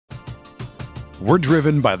We're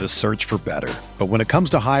driven by the search for better. But when it comes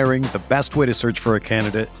to hiring, the best way to search for a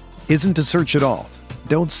candidate isn't to search at all.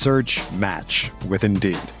 Don't search, match with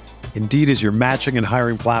Indeed. Indeed is your matching and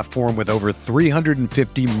hiring platform with over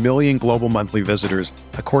 350 million global monthly visitors,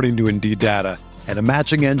 according to Indeed data, and a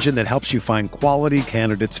matching engine that helps you find quality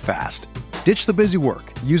candidates fast. Ditch the busy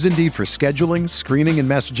work. Use Indeed for scheduling, screening, and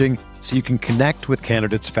messaging so you can connect with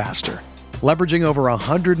candidates faster. Leveraging over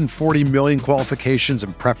 140 million qualifications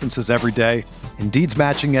and preferences every day, Indeed's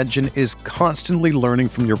matching engine is constantly learning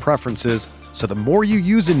from your preferences, so the more you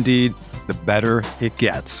use Indeed, the better it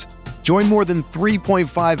gets. Join more than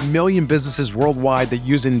 3.5 million businesses worldwide that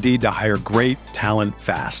use Indeed to hire great talent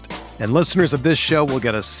fast. And listeners of this show will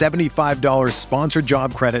get a $75 sponsored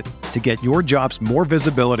job credit to get your jobs more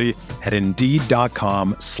visibility at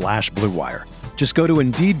Indeed.com/Blue Wire. Just go to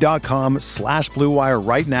Indeed.com/Blue Wire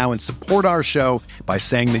right now and support our show by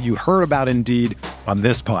saying that you heard about Indeed on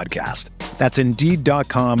this podcast. That's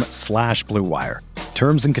Indeed.com/Blue Wire.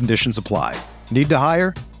 Terms and conditions apply. Need to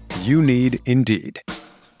hire? You need Indeed.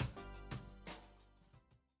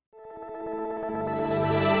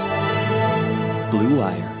 Blue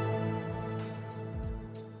Wire.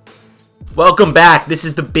 Welcome back. This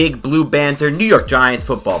is the Big Blue Banter New York Giants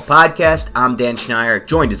football podcast. I'm Dan Schneier,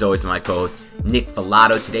 joined as always by my co-host Nick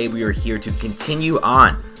Filato. Today we are here to continue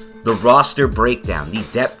on the roster breakdown, the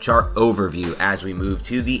depth chart overview as we move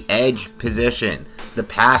to the edge position, the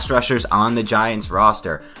pass rushers on the Giants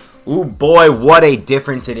roster. Ooh boy, what a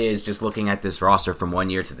difference it is just looking at this roster from one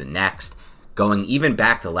year to the next. Going even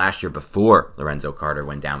back to last year before Lorenzo Carter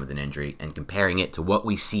went down with an injury and comparing it to what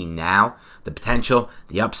we see now, the potential,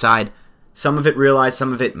 the upside, some of it realized,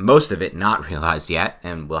 some of it, most of it not realized yet,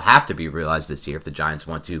 and will have to be realized this year if the Giants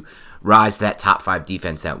want to rise to that top 5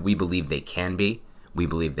 defense that we believe they can be, we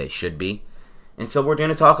believe they should be. And so we're going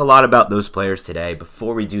to talk a lot about those players today.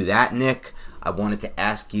 Before we do that, Nick, I wanted to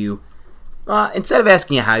ask you, instead of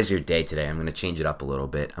asking you how's your day today, I'm going to change it up a little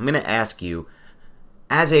bit. I'm going to ask you,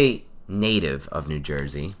 as a native of New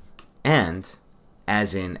Jersey and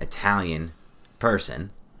as an Italian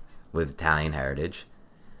person with Italian heritage,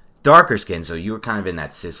 darker skin, so you were kind of in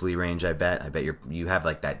that Sicily range, I bet you have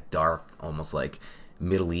like that dark, almost like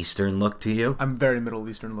Middle Eastern look to you. I'm very Middle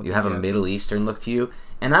Eastern looking. You have a Middle Eastern look to you.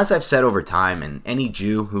 And as I've said over time, and any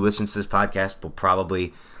Jew who listens to this podcast will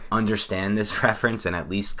probably understand this reference, and at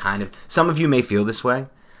least kind of, some of you may feel this way.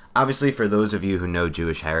 Obviously, for those of you who know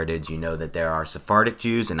Jewish heritage, you know that there are Sephardic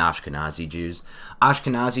Jews and Ashkenazi Jews.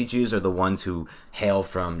 Ashkenazi Jews are the ones who hail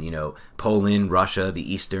from, Poland, Russia,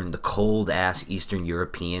 the cold-ass Eastern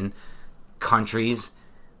European countries.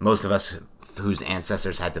 Most of us whose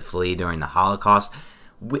ancestors had to flee during the Holocaust.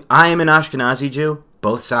 I am an Ashkenazi Jew,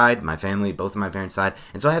 both of my parents' side,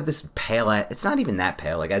 and so I have this pale. It's not even that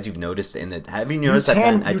pale, like as you've noticed have you noticed? I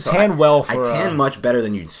tan much better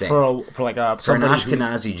than you'd think for an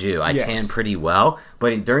Ashkenazi Jew. I tan pretty well,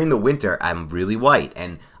 but during the winter I'm really white,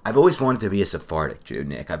 and I've always wanted to be a Sephardic Jew,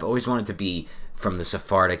 Nick. I've always wanted to be from the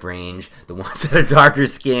Sephardic range, the ones that are darker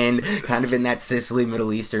skinned, kind of in that Sicily,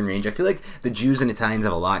 Middle Eastern range. I feel like the Jews and Italians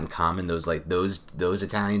have a lot in common. Those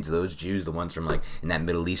Italians, those Jews, the ones from like in that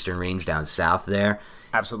Middle Eastern range down south there.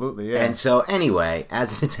 Absolutely, yeah. And so anyway,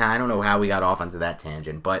 as an Italian, I don't know how we got off onto that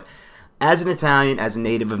tangent, but as an Italian, as a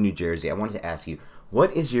native of New Jersey, I wanted to ask you,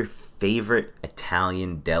 what is your favorite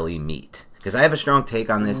Italian deli meat? Because I have a strong take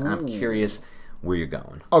on this, and I'm curious where you're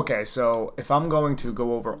going. Okay, so if I'm going to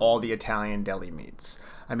go over all the Italian deli meats,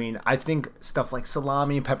 I mean, I think stuff like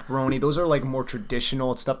salami and pepperoni, those are like more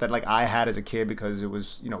traditional. It's stuff that like I had as a kid because it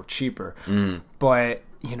was, cheaper. But,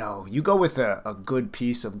 you go with a good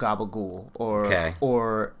piece of gabagool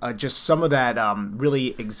or just some of that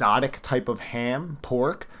really exotic type of ham,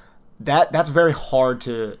 pork. That's very hard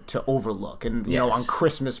to overlook. And, on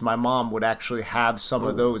Christmas, my mom would actually have some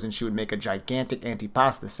of those, and she would make a gigantic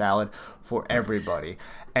antipasta salad for everybody.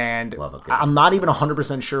 And I'm not even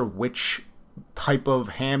 100% sure which type of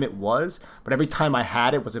ham it was, but every time I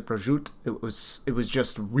had it was a prosciutto. It was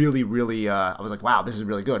just really, really, I was like, wow, this is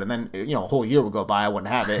really good. And then, a whole year would go by, I wouldn't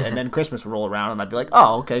have it. And then Christmas would roll around and I'd be like,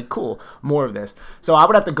 oh, okay, cool. More of this. So I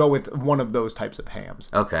would have to go with one of those types of hams.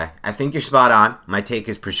 Okay. I think you're spot on. My take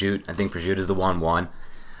is prosciutto. I think prosciutto is the 1-1.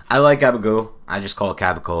 I like gabagool. I just call it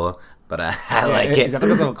capicola, but I like it. Is that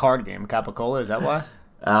because of a card game, Capicola? Is that why?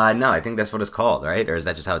 No, I think that's what it's called, right? Or is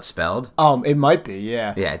that just how it's spelled? It might be,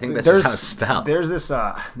 yeah. Yeah, I think that's just how it's spelled. There's this, it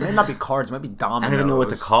might not be cards, it might be dominoes. I don't even know what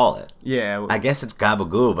to call it. Yeah. I guess it's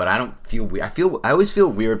gabagool, but I don't feel weird. I always feel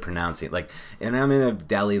weird pronouncing it. Like, and I'm in a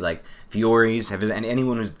deli, like, Fiore's. And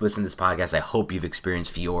anyone who's listened to this podcast, I hope you've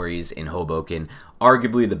experienced Fiore's in Hoboken.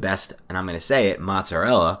 arguably the best, and I'm going to say it,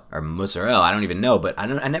 mozzarella or mozzarella. I don't even know, but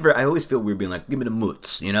I always feel weird being like, give me the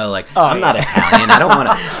mozz, like I'm not Italian.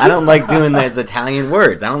 I don't like doing those Italian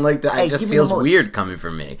words. I don't like that. It just feels weird coming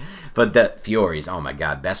from me. But the Fiore's, oh my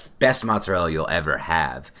God, best mozzarella you'll ever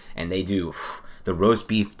have. And they do the roast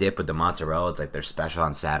beef dip with the mozzarella. It's like they're special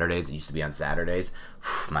on Saturdays. It used to be on Saturdays.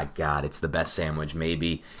 My God, it's the best sandwich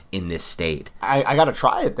maybe in this state. I gotta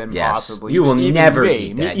try it then, possibly. You will never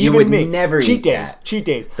eat that. You would never eat that. Cheat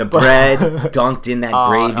days. The bread dunked in that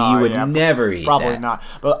gravy, you would never eat probably that. not.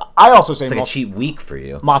 But I also say it's like a cheat week for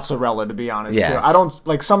you. Mozzarella, to be honest. Yes. Too. I don't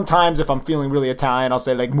like sometimes if I'm feeling really Italian, I'll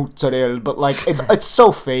say like mozzarella, but like it's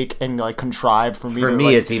so fake and like contrived for me. For to, me,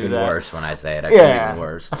 like, it's even worse when I say it. I feel even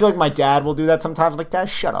worse. I feel like my dad will do that sometimes. Like, Dad,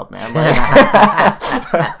 shut up, man.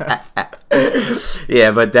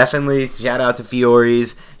 Yeah, but definitely shout out to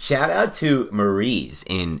Fiore's. Shout out to Marie's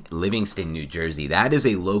in Livingston, New Jersey. That is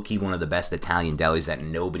a low-key one of the best Italian delis that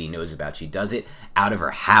nobody knows about. She does it out of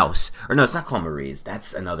her house. Or no, it's not called Marie's.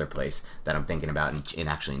 That's another place that I'm thinking about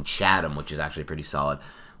in Chatham, which is actually pretty solid.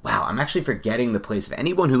 Wow, I'm actually forgetting the place. If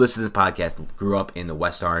anyone who listens to the podcast grew up in the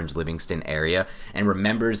West Orange, Livingston area and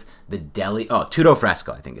remembers the deli, Tutto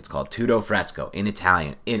Fresco, I think it's called Tutto Fresco in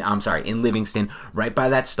in Livingston, right by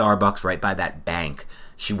that Starbucks, right by that bank.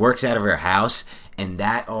 She works out of her house, and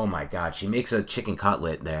that, oh my God, she makes a chicken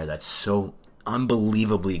cutlet there that's so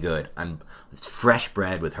unbelievably good. It's fresh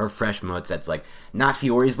bread with her fresh mozz that's like not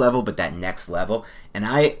Fiore's level, but that next level. And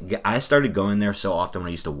I started going there so often when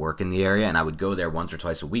I used to work in the area, and I would go there once or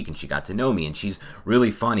twice a week, and she got to know me. And she's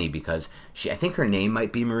really funny because I think her name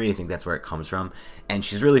might be Marie. I think that's where it comes from. And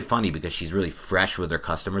she's really funny because she's really fresh with her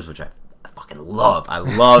customers, which I fucking love. I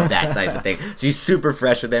love that type of thing. She's super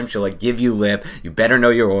fresh with them. She'll like give you lip. You better know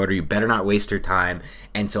your order. You better not waste your time.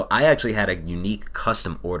 And so I actually had a unique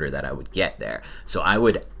custom order that I would get there. So I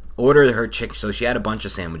would order her chicken. So she had a bunch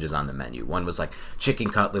of sandwiches on the menu. One was like chicken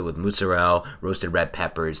cutlet with mozzarella, roasted red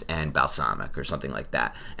peppers, and balsamic or something like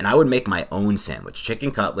that. And I would make my own sandwich: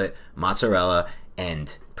 chicken cutlet, mozzarella,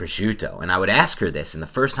 and prosciutto. And I would ask her this, and the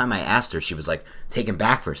first time I asked her, she was like taken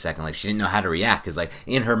back for a second, like she didn't know how to react, because like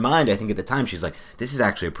in her mind, I think at the time, she's like, this is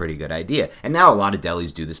actually a pretty good idea. And now a lot of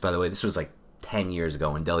delis do this, by the way. This was like 10 years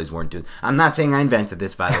ago when delis weren't doing. I'm not saying I invented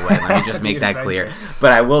this, by the way. Let me just make that clear.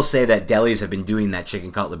 But I will say that delis have been doing that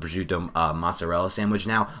chicken cutlet prosciutto mozzarella sandwich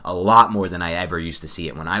now a lot more than I ever used to see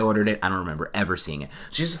it. When I ordered it, I don't remember ever seeing it.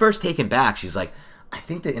 She's first taken back. She's like, I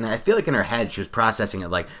think that, and I feel like in her head she was processing it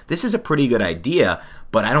like, this is a pretty good idea,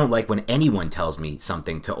 but I don't like when anyone tells me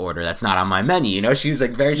something to order that's not on my menu. You know, she was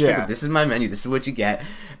like very strict. Yeah. This is my menu. This is what you get.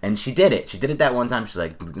 And she did it. She did it that one time. She's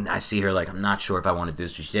like, I see her like, I'm not sure if I want to do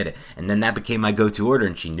this. She did it. And then that became my go-to order,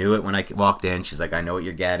 and she knew it when I walked in. She's like, I know what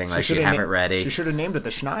you're getting. Like, you have it ready. She should have named it the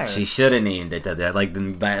Schneier. She should have named it that, like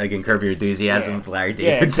in Curb Your Enthusiasm, Larry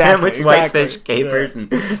David sandwich, whitefish, capers, and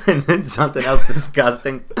then something else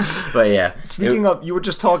disgusting. But yeah. Speaking of, you were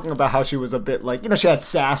just talking about how she was a bit like, she had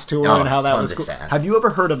sass to her and how that was cool. Have you ever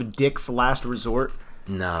heard of Dick's Last Resort?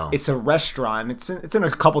 No. It's a restaurant. It's in a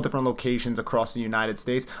couple different locations across the United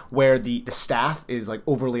States where the staff is like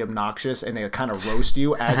overly obnoxious and they kind of roast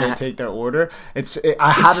you as they take their order.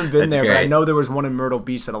 I haven't been there, great. But I know there was one in Myrtle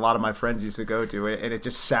Beach that a lot of my friends used to go to, and it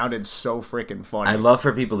just sounded so freaking funny. I love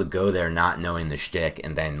for people to go there not knowing the shtick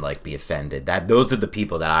and then like be offended. Those are the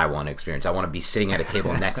people that I want to experience. I want to be sitting at a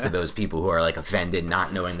table next to those people who are like offended,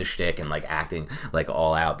 not knowing the shtick and like acting like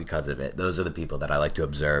all out because of it. Those are the people that I like to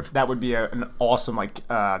observe. That would be an awesome like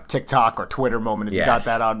TikTok or Twitter moment if you got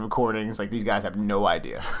that on recording. It's like, these guys have no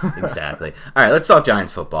idea. Exactly. All right, let's talk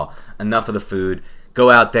Giants football. Enough of the food. Go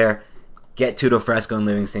out there, get Tutto Fresco in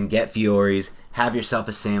Livingston, get Fiore's, have yourself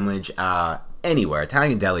a sandwich anywhere.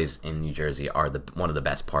 Italian delis in New Jersey are one of the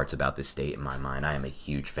best parts about this state in my mind. I am a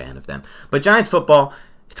huge fan of them. But Giants football,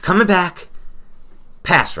 it's coming back.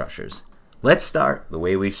 Pass rushers. Let's start the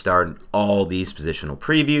way we've started all these positional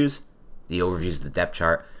previews, the overviews of the depth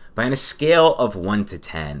chart. By on a scale of 1 to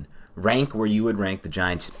 10, rank where you would rank the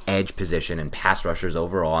Giants' edge position and pass rushers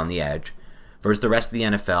overall on the edge versus the rest of the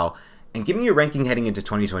NFL, and give me your ranking heading into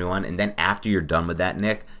 2021, and then after you're done with that,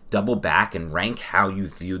 Nick, double back and rank how you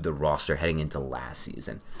viewed the roster heading into last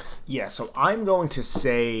season. Yeah, so I'm going to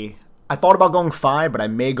say, I thought about going 5, but I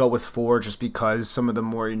may go with 4 just because some of the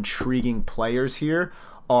more intriguing players here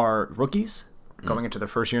are rookies going into their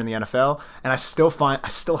first year in the NFL, and I still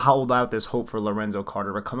hold out this hope for Lorenzo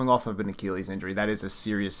Carter, but coming off of an Achilles injury, that is a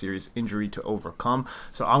serious injury to overcome.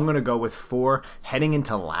 So I'm going to go with 4. Heading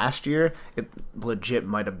into last year, it legit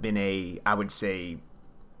might have been I would say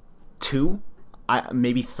 2.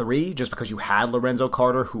 maybe 3, just because you had Lorenzo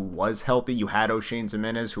Carter, who was healthy. You had O'Shane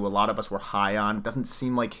Ximines, who a lot of us were high on. It doesn't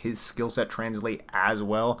seem like his skill set translate as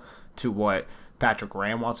well to what Patrick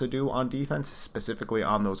Graham wants to do on defense, specifically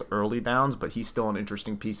on those early downs, but he's still an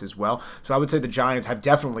interesting piece as well. So I would say the Giants have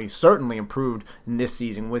certainly improved in this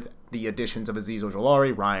season with the additions of Azeez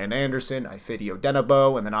Ojulari, Ryan Anderson, Ifeadi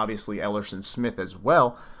Odenigbo, and then obviously Ellerson Smith as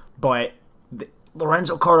well. But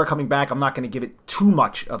Lorenzo Carter coming back, I'm not going to give it too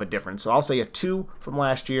much of a difference. So I'll say a 2 from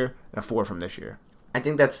last year and a 4 from this year. I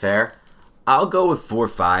think that's fair. I'll go with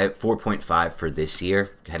 4.5 for this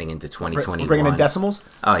year, heading into 2021. We're bringing in decimals?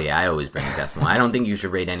 Oh, yeah, I always bring a decimal. I don't think you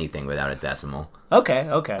should rate anything without a decimal. Okay.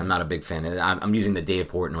 I'm not a big fan of it. I'm using the Dave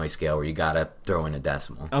Portnoy scale where you got to throw in a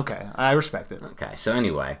decimal. Okay, I respect it. Okay, so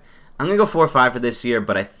anyway, I'm going to go 4.5 for this year,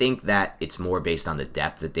 but I think that it's more based on the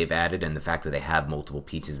depth that they've added and the fact that they have multiple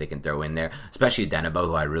pieces they can throw in there, especially Odenigbo,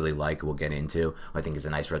 who I really like, we'll get into, who I think is a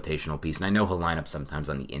nice rotational piece. And I know he'll line up sometimes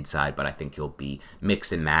on the inside, but I think he'll be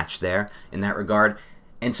mix and match there in that regard.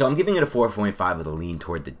 And so I'm giving it a 4.5 with a lean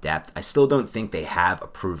toward the depth. I still don't think they have a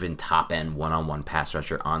proven top-end one-on-one pass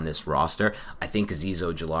rusher on this roster. I think Azeez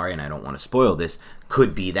Ojulari, and I don't want to spoil this,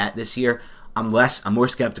 could be that this year. I'm more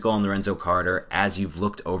skeptical on Lorenzo Carter as you've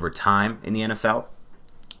looked over time in the NFL.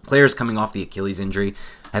 Players coming off the Achilles injury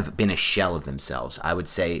have been a shell of themselves. I would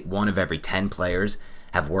say 1 of every 10 players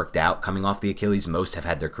have worked out coming off the Achilles. Most have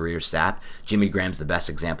had their careers sapped. Jimmy Graham's the best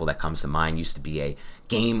example that comes to mind. Used to be a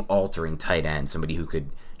game-altering tight end, somebody who could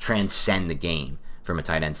transcend the game from a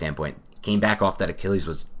tight end standpoint. Came back off that Achilles,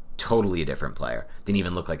 was totally a different player. Didn't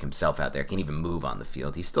even look like himself out there. Can't even move on the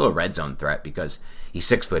field. He's still a red zone threat because he's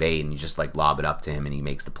 6'8" and you just like lob it up to him and he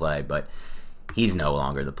makes the play, but he's no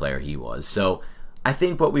longer the player he was. So I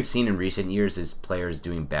think what we've seen in recent years is players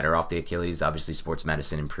doing better off the Achilles. Obviously, sports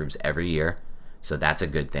medicine improves every year, so that's a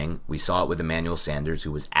good thing. We saw it with Emmanuel Sanders,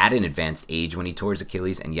 who was at an advanced age when he tore his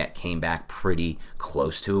Achilles and yet came back pretty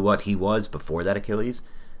close to what he was before that Achilles.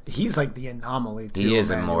 He's like the anomaly, too. He is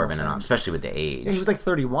more of an anomaly, especially with the age. Yeah, he was like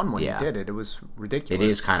 31 when he did it. It was ridiculous. It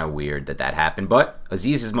is kind of weird that happened, but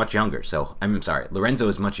Azeez is much younger. So, I'm sorry, Lorenzo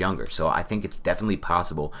is much younger. So, I think it's definitely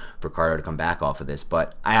possible for Carter to come back off of this,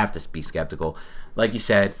 but I have to be skeptical. Like you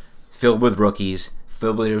said, filled with rookies,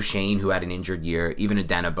 filled with O'Shane, who had an injured year. Even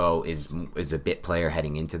Odenigbo is a bit player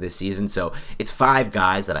heading into this season. So, it's 5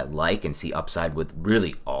 guys that I like and see upside with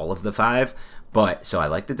really all of the 5. So, I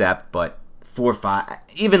like the depth, but 4.5,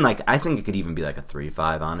 even like I think it could even be like a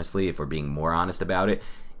 3.5, honestly, if we're being more honest about it.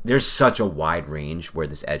 There's such a wide range where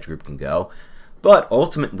this edge group can go, but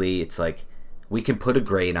ultimately it's like we can put a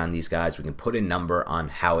grade on these guys, we can put a number on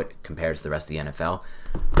how it compares to the rest of the NFL,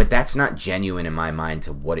 but that's not genuine in my mind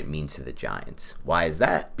to what it means to the Giants. Why is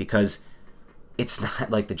that? Because it's not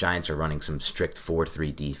like the Giants are running some strict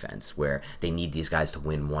 4-3 defense where they need these guys to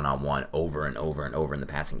win one-on-one over and over and over in the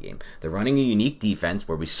passing game. They're running a unique defense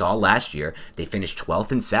where we saw last year they finished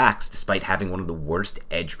 12th in sacks despite having one of the worst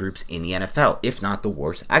edge groups in the NFL, if not the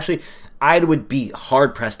worst. Actually, I would be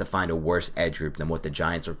hard-pressed to find a worse edge group than what the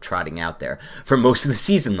Giants were trotting out there for most of the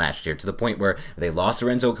season last year, to the point where they lost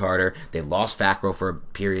Lorenzo Carter, they lost Fackrell for a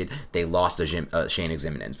period, they lost Shane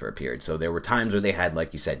Ximines for a period. So there were times where they had,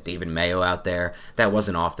 like you said, David Mayo out there. That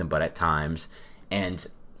wasn't often, but at times. And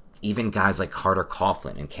even guys like Carter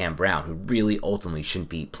Coughlin and Cam Brown, who really ultimately shouldn't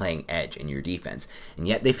be playing edge in your defense. And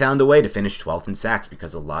yet they found a way to finish 12th in sacks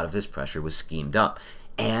because a lot of this pressure was schemed up.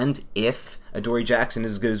 And if Adoree Jackson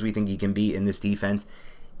is as good as we think he can be in this defense,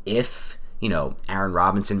 if, Aaron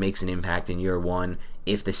Robinson makes an impact in year 1,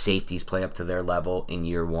 if the safeties play up to their level in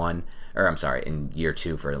year 1, in year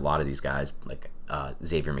 2 for a lot of these guys, like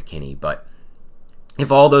Xavier McKinney, but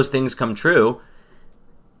if all those things come true,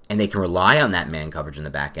 and they can rely on that man coverage in the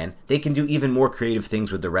back end, they can do even more creative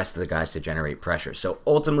things with the rest of the guys to generate pressure. So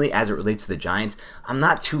ultimately, as it relates to the Giants, I'm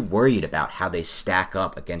not too worried about how they stack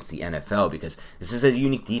up against the NFL because this is a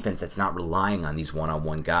unique defense that's not relying on these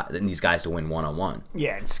one-on-one guys, these guys to win one-on-one.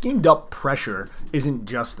 Yeah, and schemed up pressure isn't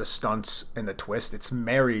just the stunts and the twist. It's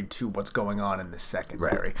married to what's going on in the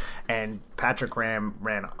secondary. Right. And Patrick Graham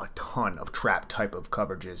ran a ton of trap type of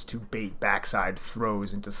coverages to bait backside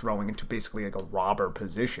throws into throwing into basically like a robber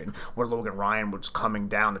position, where Logan Ryan was coming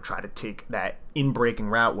down to try to take that in-breaking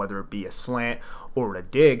route, whether it be a slant or a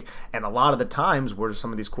dig. And a lot of the times where some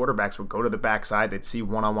of these quarterbacks would go to the backside, they'd see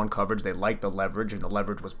one-on-one coverage, they liked the leverage, and the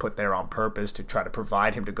leverage was put there on purpose to try to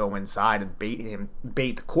provide him to go inside and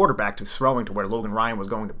bait the quarterback to throwing to where Logan Ryan was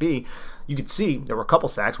going to be. You could see there were a couple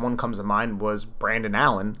sacks. One comes to mind was Brandon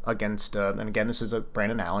Allen against, and again, this is a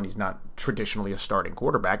Brandon Allen. He's not traditionally a starting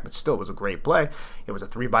quarterback, but still was a great play. It was a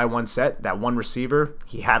 3-by-1 set. That one receiver,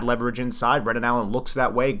 he he had leverage inside. Brendan Allen looks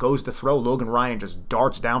that way, goes to throw. Logan Ryan just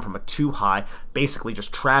darts down from a 2 high, basically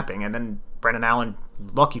just trapping, and then Brendan Allen,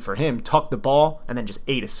 lucky for him, tucked the ball and then just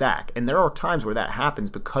ate a sack. And there are times where that happens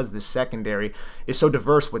because the secondary is so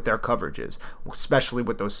diverse with their coverages, especially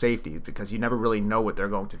with those safeties, because you never really know what they're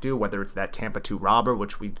going to do, whether it's that Tampa 2 robber,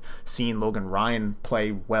 which we've seen Logan Ryan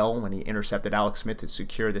play well when he intercepted Alex Smith to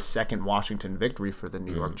secure the second Washington victory for the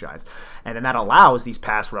New York Giants. And then that allows these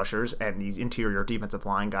pass rushers and these interior defensive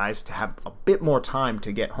line guys to have a bit more time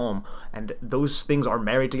to get home. And those things are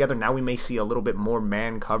married together. Now we may see a little bit more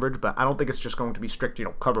man coverage, but I don't think it's just going to be strict,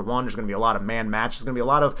 cover one. There's going to be a lot of man match. There's going to be a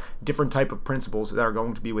lot of different type of principles that are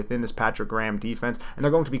going to be within this Patrick Graham defense, and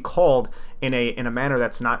they're going to be called in a manner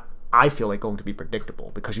that's not, I feel like, going to be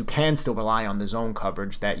predictable, because you can still rely on the zone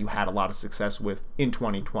coverage that you had a lot of success with in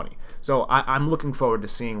 2020. So I'm looking forward to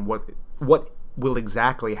seeing what will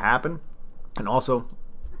exactly happen. And also,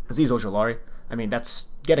 Azeez Ojulari, I mean, that's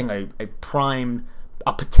getting a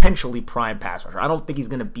potentially prime pass rusher. I don't think he's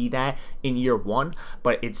going to be that in year one,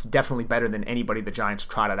 but it's definitely better than anybody the Giants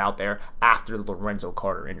trotted out there after the Lorenzo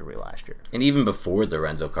Carter injury last year. And even before the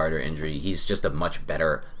Lorenzo Carter injury, he's just a much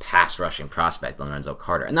better pass rushing prospect than Lorenzo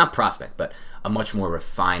Carter. And not prospect, but a much more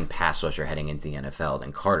refined pass rusher heading into the NFL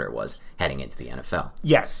than Carter was heading into the NFL.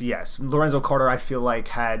 Yes. Lorenzo Carter, I feel like,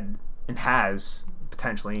 had and has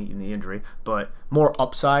potentially in the injury, but more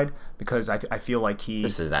upside, because I feel like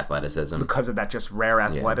this is athleticism, because of that just rare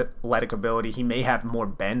athletic ability. He may have more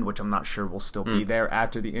bend, which I'm not sure will still be there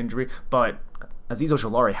after the injury, but Azeez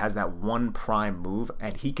Ojulari has that one prime move,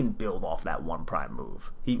 and he can build off that one prime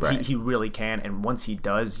move. He really can, and once he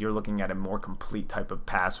does, you're looking at a more complete type of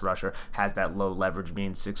pass rusher. Has that low leverage,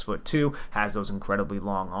 being 6'2", has those incredibly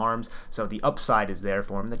long arms, so the upside is there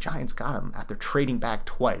for him. The Giants got him after trading back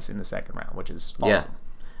twice in the second round, which is awesome. Yeah,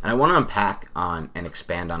 and I want to unpack on and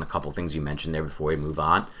expand on a couple things you mentioned there before we move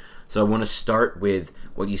on. So I want to start with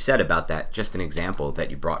what you said about that, just an example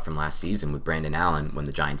that you brought from last season with Brandon Allen when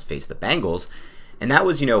the Giants faced the Bengals. And that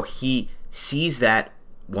was, he sees that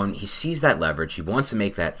leverage, he wants to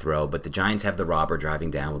make that throw, but the Giants have the robber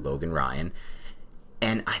driving down with Logan Ryan.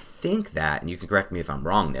 And I think that, and you can correct me if I'm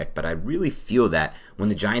wrong, Nick, but I really feel that when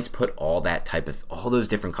the Giants put all those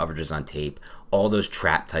different coverages on tape, all those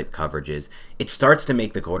trap type coverages, it starts to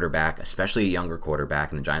make the quarterback, especially a younger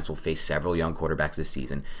quarterback, and the Giants will face several young quarterbacks this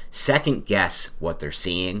season, second guess what they're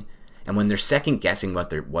seeing. And when they're second guessing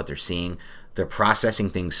what they're seeing, they're processing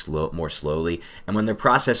things more slowly. And when they're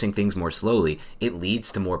processing things more slowly, it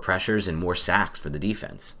leads to more pressures and more sacks for the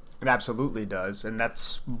defense. It absolutely does, and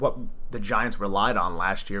that's what the Giants relied on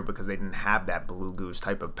last year, because they didn't have that blue goose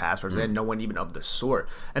type of pass rush. They had no one even of the sort.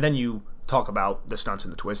 And then you talk about the stunts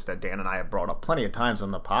and the twists that Dan and I have brought up plenty of times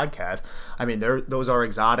on the podcast. I mean, those are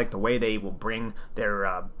exotic. The way they will bring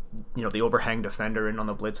their the overhang defender in on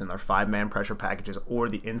the blitz in their 5-man pressure packages, or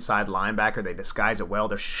the inside linebacker, they disguise it well.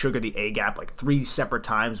 They sugar the A-gap like 3 separate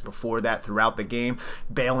times before that throughout the game,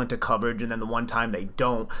 bail into coverage, and then the one time they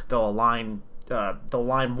don't, they'll line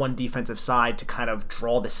one defensive side to kind of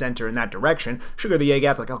draw the center in that direction. Sugar the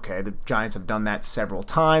A-gap, like, okay, the Giants have done that several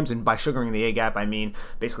times, and by sugaring the A-gap, I mean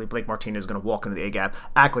basically Blake Martinez is going to walk into the A-gap,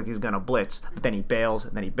 act like he's going to blitz, but then he bails,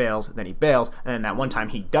 and then he bails, and then he bails, and then that one time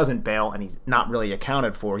he doesn't bail, and he's not really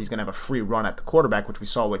accounted for. He's going to have a free run at the quarterback, which we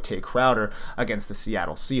saw with Tay Crowder against the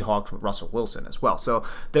Seattle Seahawks with Russell Wilson as well. So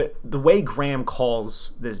the way Graham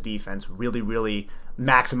calls this defense really, really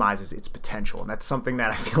maximizes its potential, and that's something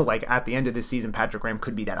that I feel like at the end of this season, Patrick Graham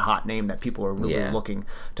could be that hot name that people are really looking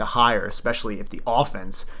to hire, especially if the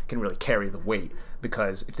offense can really carry the weight.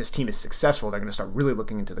 Because if this team is successful, they're going to start really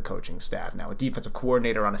looking into the coaching staff. Now, a defensive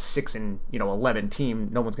coordinator on a 6-11 team,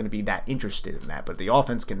 no one's going to be that interested in that. But if the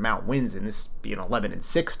offense can mount wins and this be an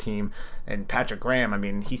 11-6 team, and Patrick Graham, I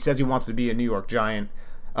mean, he says he wants to be a New York Giant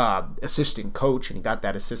assistant coach, and he got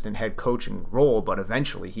that assistant head coaching role, but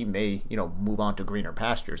eventually he may move on to greener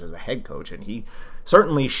pastures as a head coach, and he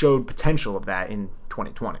certainly showed potential of that in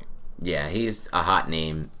 2020. Yeah, he's a hot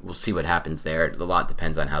name. We'll see what happens there. A lot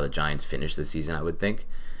depends on how the Giants finish this season, I would think.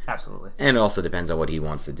 Absolutely. And it also depends on what he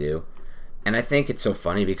wants to do. And I think it's so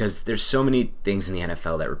funny because there's so many things in the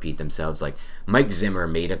NFL that repeat themselves. Like Mike Zimmer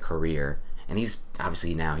made a career, and he's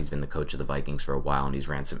been the coach of the Vikings for a while, and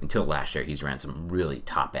until last year, he's ran some really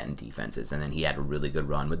top-end defenses. And then he had a really good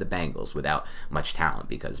run with the Bengals without much talent,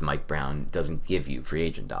 because Mike Brown doesn't give you free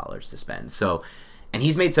agent dollars to spend. So, and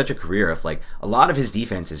he's made such a career of, like, a lot of his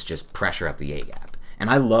defense is just pressure up the A-gap. And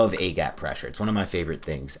I love A-gap pressure. It's one of my favorite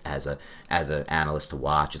things as an analyst to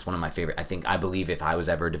watch. It's one of my favorite. I believe if I was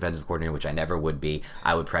ever a defensive coordinator, which I never would be,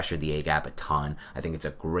 I would pressure the A-gap a ton. I think it's a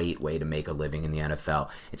great way to make a living in the NFL.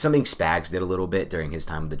 It's something Spags did a little bit during his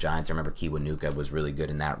time with the Giants. I remember Kiwanuka was really good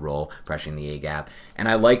in that role, pressuring the A-gap. And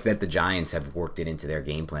I like that the Giants have worked it into their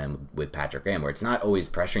game plan with Patrick Graham, where it's not always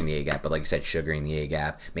pressuring the A-gap, but like you said, sugaring the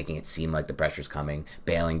A-gap, making it seem like the pressure's coming,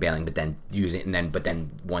 bailing, but then using it, but then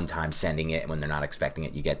one time sending it when they're not expecting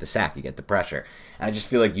it, you get the sack, you get the pressure. And I just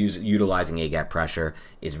feel like utilizing A-gap pressure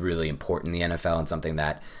is really important in the NFL and something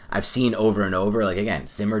that I've seen over and over. Like, again,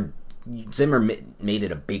 Zimmer made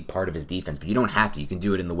it a big part of his defense, but you don't have to. You can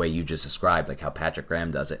do it in the way you just described, like how Patrick Graham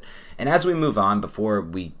does it. And as we move on, before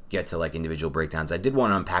we get to like individual breakdowns, I did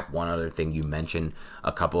want to unpack one other thing you mentioned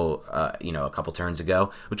a couple turns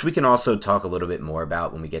ago, which we can also talk a little bit more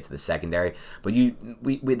about when we get to the secondary. But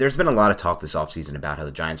there's been a lot of talk this offseason about how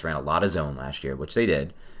the Giants ran a lot of zone last year, which they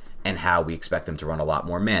did, and how we expect them to run a lot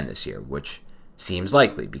more man this year, which seems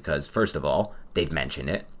likely because, first of all, they've mentioned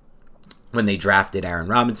it. When they drafted Aaron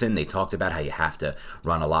Robinson, they talked about how you have to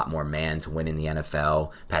run a lot more man to win in the NFL.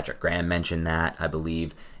 Patrick Graham mentioned that, I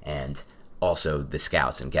believe, and also the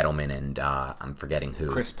scouts and Gettleman and I'm forgetting who.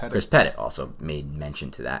 Chris Pettit also made mention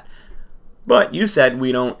to that. But you said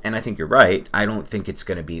we don't, and I think you're right, I don't think it's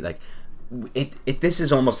going to be like, this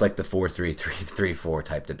is almost like the 4-3-3-4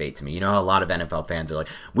 type debate to me. You know how a lot of NFL fans are like,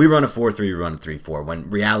 we run a 4-3, we run a 3-4, when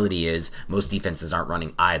reality is most defenses aren't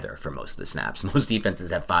running either for most of the snaps. Most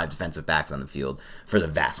defenses have 5 defensive backs on the field for the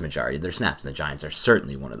vast majority of their snaps, and the Giants are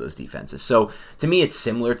certainly one of those defenses. So to me, it's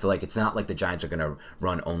similar to like, it's not like the Giants are going to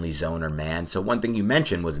run only zone or man. So one thing you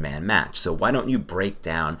mentioned was man match. So why don't you break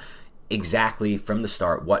down exactly from the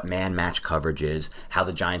start what man match coverage is, how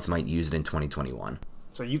the Giants might use it in 2021?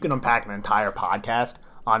 So you can unpack an entire podcast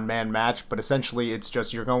on man match, but essentially it's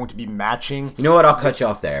just you're going to be matching. You know what? I'll cut you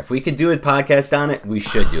off there. If we could do a podcast on it, we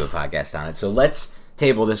should do a podcast on it. So let's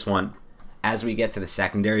table this one. As we get to the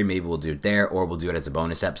secondary, maybe we'll do it there, or we'll do it as a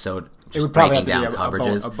bonus episode. Just breaking down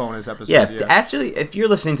coverages. A bonus episode. Yeah, actually, if you're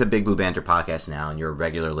listening to Big Blue Banter podcast now, and you're a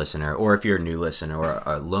regular listener, or if you're a new listener, or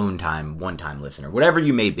a one-time listener, whatever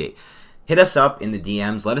you may be, hit us up in the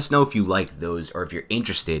DMs. Let us know if you like those or if you're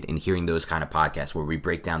interested in hearing those kind of podcasts where we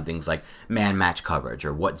break down things like man match coverage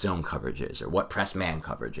or what zone coverage is or what press man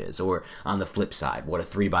coverage is, or on the flip side, what a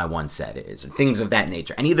 3x1 set is, or things of that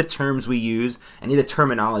nature. Any of the terms we use, any of the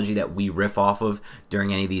terminology that we riff off of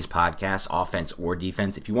during any of these podcasts, offense or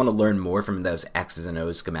defense, if you want to learn more from those X's and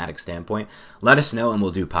O's schematic standpoint, let us know and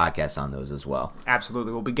we'll do podcasts on those as well.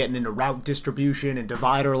 Absolutely. We'll be getting into route distribution and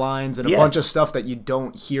divider lines and a bunch of stuff that you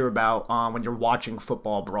don't hear about when you're watching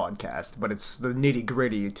football broadcast, but it's the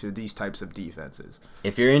nitty-gritty to these types of defenses.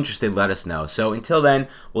 If you're interested, let us know. So until then,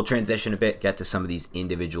 we'll transition a bit, get to some of these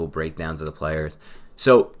individual breakdowns of the players.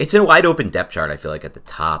 So it's a wide open depth chart, I feel like, at the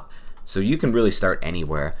top. So you can really start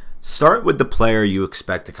anywhere. Start with the player you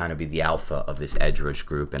expect to kind of be the alpha of this edge rush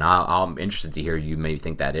group, and I'm interested to hear you maybe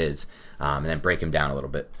think that is, and then break him down a little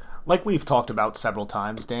bit. Like we've talked about several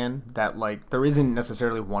times, Dan, that like there isn't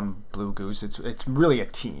necessarily one blue goose. It's really a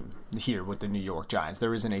team here with the New York Giants.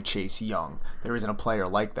 There isn't a Chase Young. There isn't a player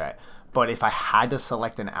like that. But if I had to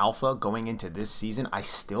select an alpha going into this season, I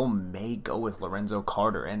still may go with Lorenzo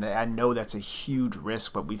Carter. And I know that's a huge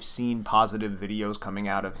risk, but we've seen positive videos coming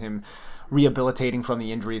out of him rehabilitating from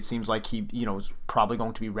the injury. It seems like he, is probably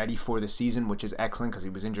going to be ready for the season, which is excellent because he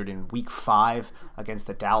was injured in Week 5 against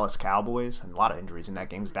the Dallas Cowboys. And a lot of injuries in that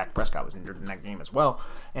game. Dak Prescott was injured in that game as well.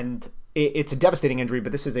 And it's a devastating injury,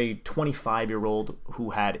 but this is a 25-year-old who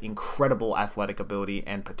had incredible athletic ability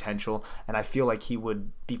and potential, and I feel like he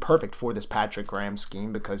would be perfect for this Patrick Graham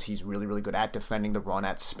scheme because he's really, really good at defending the run,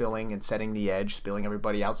 at spilling and setting the edge, spilling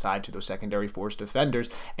everybody outside to those secondary force defenders,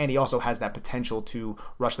 and he also has that potential to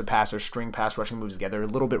rush the passer, string pass rushing moves together, a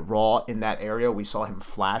little bit raw in that area. We saw him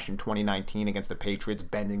flash in 2019 against the Patriots,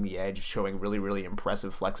 bending the edge, showing really, really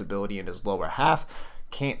impressive flexibility in his lower half.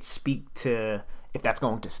 Can't speak to if that's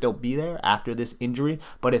going to still be there after this injury,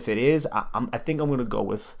 but if it is, I think I'm going to go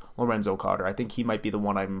with Lorenzo Carter. I think he might be the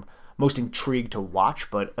one I'm most intrigued to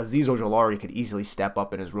watch, but Azeez Ojulari could easily step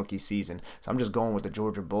up in his rookie season, so I'm just going with the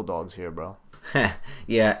Georgia Bulldogs here, bro.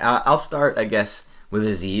 Yeah, I'll start, I guess, with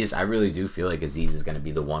Azeez. I really do feel like Azeez is going to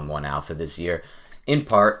be the 1-1 alpha this year, in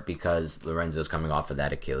part because Lorenzo's coming off of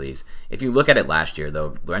that Achilles. If you look at it last year,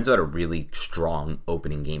 though, Lorenzo had a really strong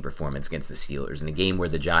opening game performance against the Steelers in a game where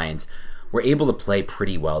the Giants were able to play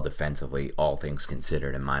pretty well defensively, all things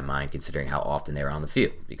considered, in my mind, considering how often they were on the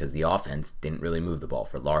field, because the offense didn't really move the ball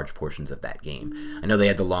for large portions of that game. I know they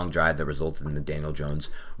had the long drive that resulted in the Daniel Jones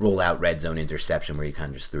rollout red zone interception where he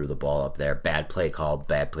kind of just threw the ball up there. Bad play call,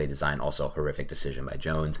 bad play design, also horrific decision by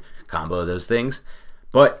Jones. Combo of those things.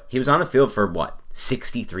 But he was on the field for,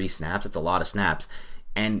 63 snaps? That's a lot of snaps.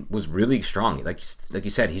 And was really strong. Like you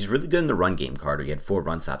said, he's really good in the run game, Carter. He had 4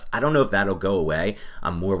 run stops. I don't know if that'll go away.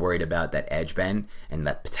 I'm more worried about that edge bend and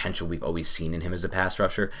that potential we've always seen in him as a pass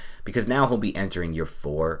rusher, because now he'll be entering year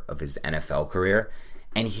 4 of his NFL career.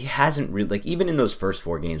 And he hasn't really, even in those first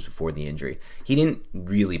 4 games before the injury, he didn't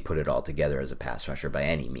really put it all together as a pass rusher by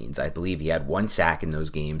any means. I believe he had 1 sack in those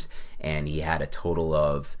games, and he had a total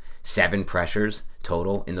of 7 pressures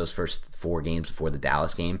total in those first 4 games before the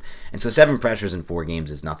Dallas game. And so 7 pressures in 4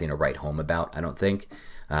 games is nothing to write home about, I don't think.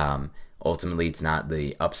 Ultimately, it's not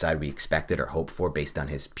the upside we expected or hoped for based on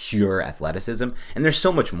his pure athleticism. And there's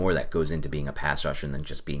so much more that goes into being a pass rusher than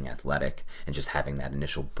just being athletic and just having that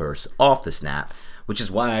initial burst off the snap, which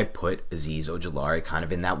is why I put Azeez Ojulari kind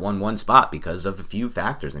of in that 1-1 spot because of a few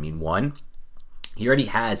factors. I mean, one, he already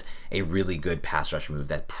has a really good pass rush move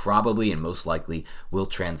that probably and most likely will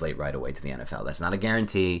translate right away to the NFL. That's not a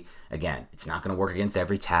guarantee. Again, it's not going to work against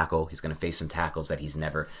every tackle. He's going to face some tackles that he's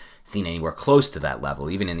never seen anywhere close to that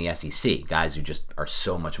level, even in the SEC, guys who just are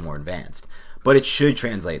so much more advanced. But it should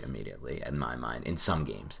translate immediately, in my mind, in some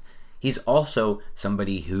games. He's also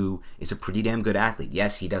somebody who is a pretty damn good athlete.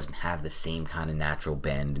 Yes, he doesn't have the same kind of natural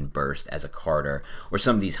bend and burst as a Carter or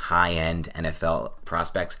some of these high-end NFL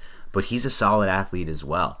prospects, but he's a solid athlete as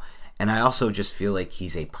well. And I also just feel like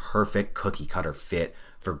he's a perfect cookie-cutter fit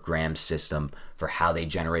for Graham's system, for how they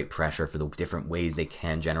generate pressure, for the different ways they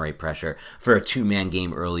can generate pressure, for a 2-man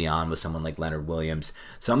game early on with someone like Leonard Williams.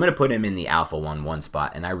 So I'm going to put him in the alpha 1-1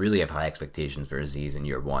 spot, and I really have high expectations for Azeez in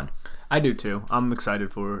year 1. I do too. I'm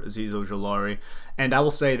excited for Azeez Ojulari. And I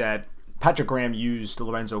will say that Patrick Graham used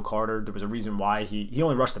Lorenzo Carter. There was a reason why he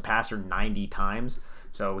only rushed the passer 90 times.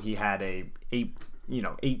 So he had 8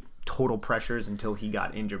 total pressures until he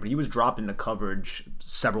got injured. But he was dropped into coverage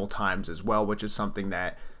several times as well, which is something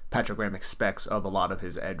that Patrick Graham expects of a lot of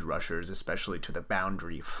his edge rushers, especially to the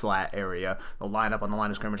boundary flat area. They'll line up on the line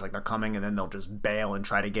of scrimmage like they're coming, and then they'll just bail and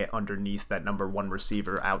try to get underneath that number 1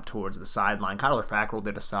 receiver out towards the sideline. Kyler Fackrell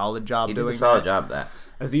did a solid job doing that. He did a solid job of that.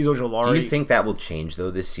 Azeez Ojulari. Do you think that will change,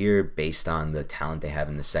 though, this year based on the talent they have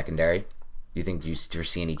in the secondary? Do you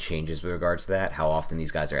foresee any changes with regards to that? How often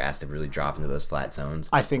these guys are asked to really drop into those flat zones?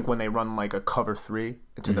 I think when they run like a cover 3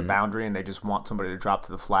 into the boundary and they just want somebody to drop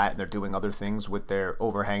to the flat and they're doing other things with their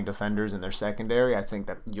overhang defenders and their secondary, I think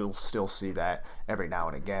that you'll still see that every now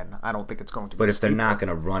and again. I don't think it's going to be. But if they're not going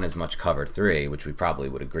to run as much cover 3, which we probably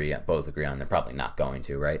would both agree on, they're probably not going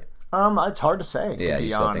to, right? It's hard to say. Yeah, to be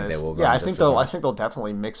you still honest. think they will run? Yeah, I think they'll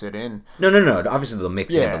definitely mix it in. No. Obviously they'll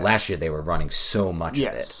mix it in, but last year they were running so much of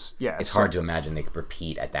it. Yes. It's hard to imagine they could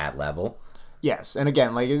repeat at that level. Yes, and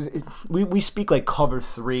again, like we speak like cover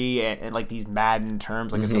 3 and like these Madden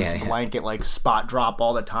terms, like it's a blanket like spot drop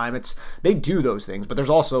all the time. They do those things, but there's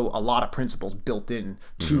also a lot of principles built in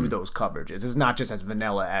to those coverages. It's not just as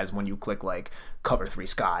vanilla as when you click like cover 3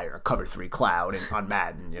 sky or cover 3 cloud on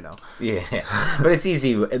Madden, Yeah, but it's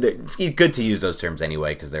easy. It's good to use those terms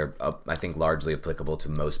anyway because they're, I think, largely applicable to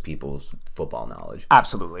most people's football knowledge.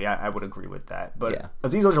 Absolutely, I would agree with that. But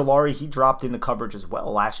Azeez Ojulari, he dropped into coverage as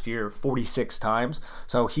well last year, 46 times.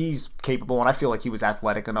 So he's capable, and I feel like he was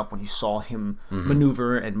athletic enough when he saw him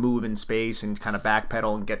maneuver and move in space and kind of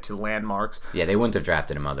backpedal and get to landmarks. Yeah, they wouldn't have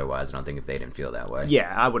drafted him otherwise, I don't think, if they didn't feel that way.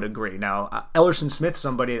 Yeah, I would agree. Now, Ellerson Smith,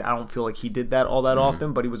 somebody, I don't feel like he did that all that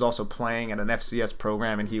often, but he was also playing at an FCS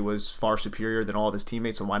program, and he was far superior than all of his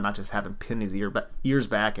teammates, so why not just have him pin his ears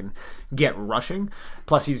back and get rushing?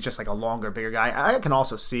 Plus, he's just like a longer, bigger guy. I can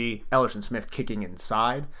also see Ellerson Smith kicking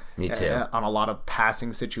inside. Me too. On a lot of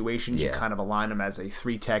passing situations, you kind of align him as a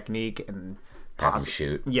 3 technique and have him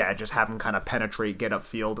shoot. Yeah, just have him kind of penetrate, get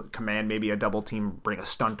upfield, command maybe a double team, bring a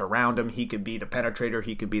stunt around him. He could be the penetrator,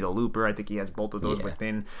 he could be the looper. I think he has both of those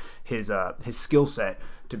within his skill set,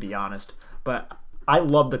 to be honest. But I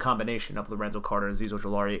love the combination of Lorenzo Carter and Azeez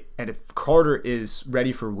Ojulari. And if Carter is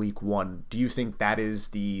ready for week 1, do you think that is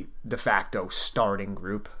the de facto starting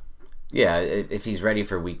group? Yeah, if he's ready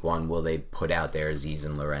for week 1, will they put out there Azeez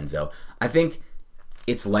and Lorenzo? I think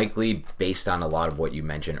it's likely, based on a lot of what you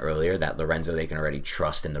mentioned earlier, that Lorenzo they can already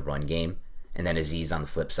trust in the run game. And then Azeez on the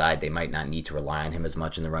flip side, they might not need to rely on him as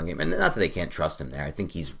much in the run game. And not that they can't trust him there. I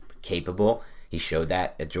think he's capable. He showed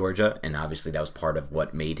that at Georgia. And obviously that was part of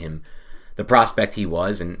what made him the prospect he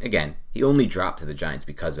was. And again, he only dropped to the Giants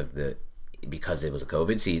because of the because it was a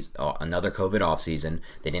COVID season, another COVID offseason,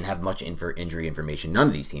 they didn't have much injury information. None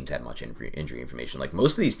of these teams had much injury information. Like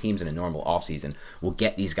most of these teams in a normal offseason will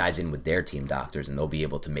get these guys in with their team doctors and they'll be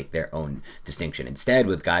able to make their own distinction. Instead,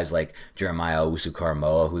 with guys like Jeremiah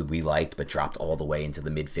Owusu-Koramoah, who we liked but dropped all the way into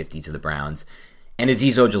the mid-50s to the Browns, and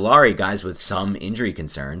Azeez Ojulari, guys with some injury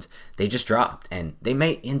concerns, they just dropped. And they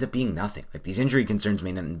may end up being nothing. Like, these injury concerns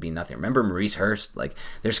may not be nothing. Remember Maurice Hurst? Like,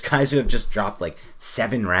 there's guys who have just dropped, like,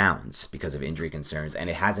 7 rounds because of injury concerns,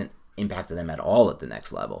 and it hasn't impacted them at all at the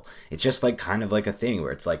next level. It's just, like, kind of like a thing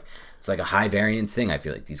where it's like a high variance thing. I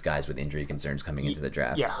feel like these guys with injury concerns coming into the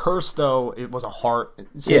draft. Yeah, Hurst, though, it was a heart.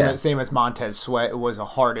 Same as Montez Sweat, it was a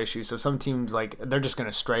heart issue. So some teams, like, they're just going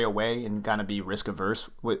to stray away and kind of be risk averse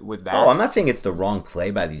with that. Oh, I'm not saying it's the wrong play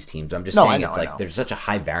by these teams. I'm just saying there's such a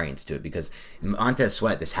high variance to it because Montez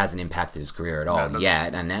Sweat, this hasn't impacted his career at all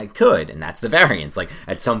yet, and that could, and that's the variance. Like,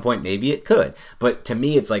 at some point, maybe it could. But to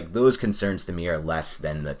me, it's like those concerns to me are less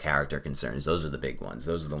than the character concerns. Those are the big ones.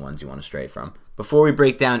 Those are the ones you want to stray from. Before we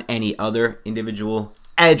break down any other individual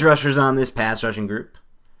edge rushers on this pass rushing group,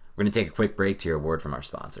 we're going to take a quick break to hear a word from our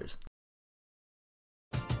sponsors.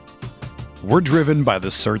 We're driven by the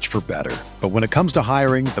search for better. But when it comes to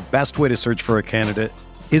hiring, the best way to search for a candidate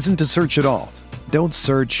isn't to search at all. Don't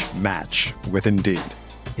search, match with Indeed.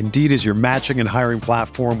 Indeed is your matching and hiring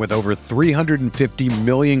platform with over 350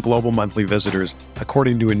 million global monthly visitors,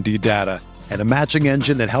 according to Indeed data, and a matching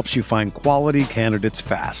engine that helps you find quality candidates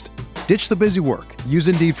fast. Ditch the busy work. Use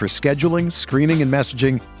Indeed for scheduling, screening, and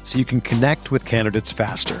messaging so you can connect with candidates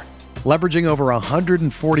faster. Leveraging over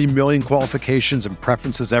 140 million qualifications and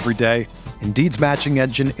preferences every day, Indeed's matching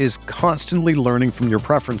engine is constantly learning from your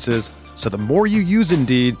preferences, so the more you use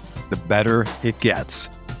Indeed, the better it gets.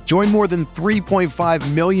 Join more than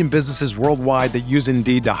 3.5 million businesses worldwide that use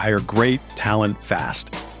Indeed to hire great talent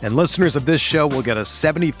fast. And listeners of this show will get a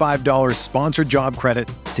 $75 sponsored job credit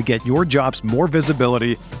to get your jobs more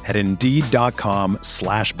visibility at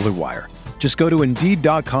Indeed.com/Blue Wire. Just go to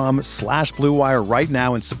Indeed.com/Blue Wire right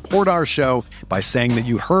now and support our show by saying that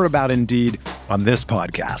you heard about Indeed on this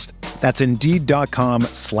podcast. That's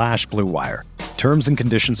Indeed.com/Blue Wire. Terms and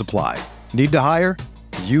conditions apply. Need to hire?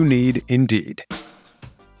 You need Indeed.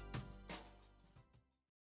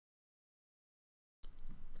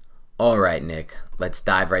 All right, Nick, let's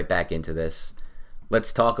dive right back into this.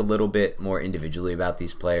 Let's talk a little bit more individually about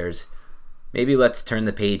these players. Maybe let's turn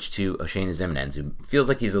the page to Oshane Ximines, who feels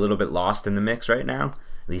like he's a little bit lost in the mix right now,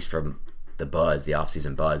 at least from the buzz, the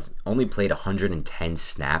offseason buzz. Only played 110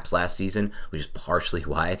 snaps last season, which is partially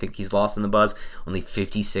why I think he's lost in the buzz. Only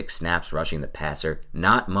 56 snaps rushing the passer.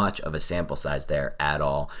 Not much of a sample size there at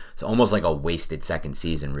all. So almost like a wasted second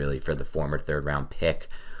season, really, for the former third-round pick,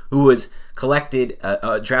 who was collected,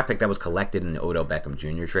 a draft pick that was collected in the Odell Beckham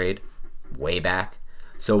Jr. trade way back.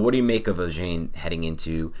 So what do you make of Oshane heading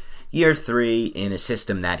into year 3 in a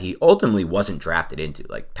system that he ultimately wasn't drafted into?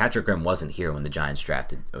 Like, Patrick Graham wasn't here when the Giants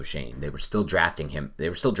drafted Oshane. They were still drafting him. They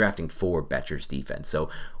were still drafting for Betcher's defense. So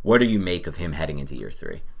what do you make of him heading into year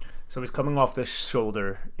 3? So he's coming off this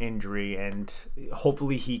shoulder injury, and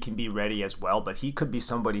hopefully he can be ready as well, but he could be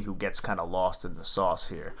somebody who gets kind of lost in the sauce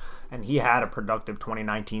here. And he had a productive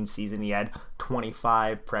 2019 season. He had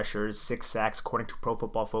 25 pressures, 6 sacks, according to Pro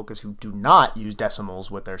Football Focus, who do not use decimals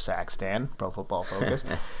with their sacks, Dan, Pro Football Focus.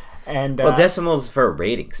 And well, decimals for a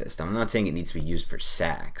rating system. I'm not saying it needs to be used for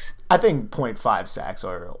sacks. I think 0.5 sacks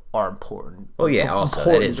are important. Well, yeah, also,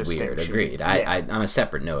 that is weird. Agreed. Yeah. I on a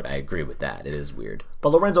separate note, I agree with that. It is weird. But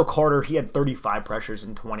Lorenzo Carter, he had 35 pressures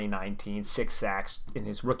in 2019, 6 sacks in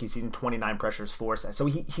his rookie season, 29 pressures, 4 sacks. So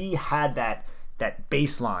he had that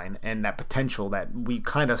baseline and that potential that we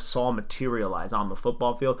kind of saw materialize on the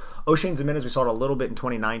football field. Oshane Ximines, we saw it a little bit in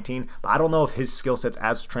 2019, but I don't know if his skill set's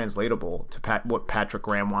as translatable to what Patrick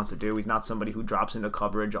Graham wants to do. He's not somebody who drops into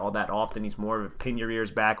coverage all that often. He's more of a pin your ears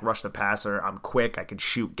back, rush the passer. I'm quick. I can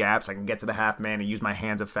shoot gaps. I can get to the half man and use my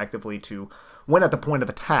hands effectively to win at the point of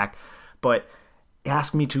attack. But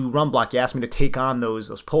ask me to run block. You ask me to take on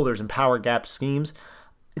those pullers and power gap schemes.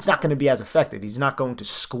 It's not going to be as effective. He's not going to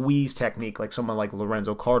squeeze technique like someone like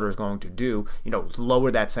Lorenzo Carter is going to do. Lower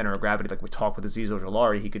that center of gravity like we talked with Azeez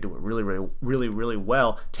Ojulari. He could do it really, really, really, really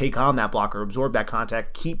well. Take on that blocker, absorb that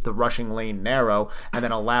contact, keep the rushing lane narrow, and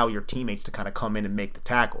then allow your teammates to kind of come in and make the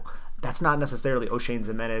tackle. That's not necessarily Oshane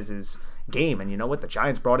Ximines' game. And you know what? The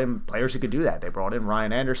Giants brought in players who could do that. They brought in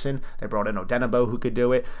Ryan Anderson. They brought in Odenigbo, who could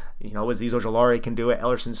do it. Azeez Ojulari can do it.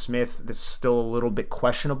 Ellerson Smith, this is still a little bit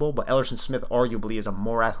questionable, but Ellerson Smith arguably is a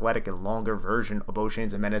more athletic and longer version of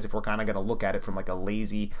Oshane Ximines if we're kind of going to look at it from like a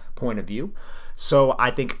lazy point of view. So I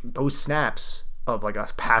think those snaps of like a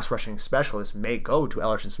pass rushing specialist may go to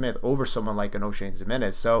Ellerson Smith over someone like an Oshane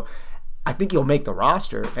Ximines. So I think he'll make the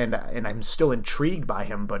roster, and I'm still intrigued by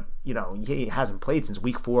him. But he hasn't played since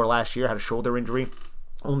week 4 last year. Had a shoulder injury.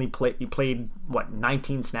 He played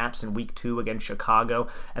 19 snaps in week 2 against Chicago,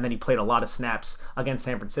 and then he played a lot of snaps against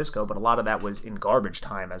San Francisco. But a lot of that was in garbage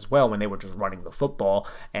time as well, when they were just running the football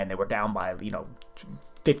and they were down by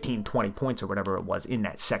 15, 20 points or whatever it was in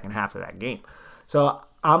that second half of that game. So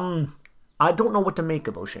I don't know what to make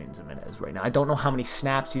of Oshane Ximines right now. I don't know how many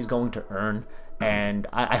snaps he's going to earn. And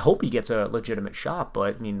I hope he gets a legitimate shot,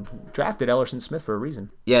 but drafted Ellerson Smith for a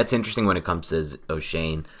reason. Yeah, it's interesting when it comes to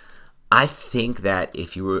Oshane. I think that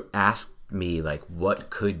if you were asked me what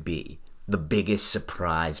could be the biggest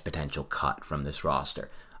surprise potential cut from this roster,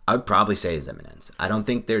 I would probably say Ximines. I don't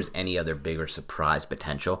think there's any other bigger surprise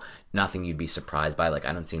potential. Nothing you'd be surprised by. I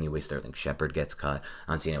don't see any way Sterling Shepard gets cut.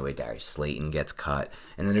 I don't see any way Darius Slayton gets cut.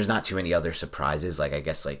 And then there's not too many other surprises. I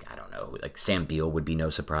guess I don't know. Sam Beal would be no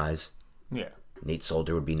surprise. Yeah. Nate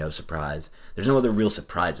Solder would be no surprise. There's no other real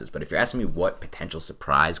surprises. But if you're asking me what potential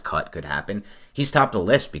surprise cut could happen, he's topped the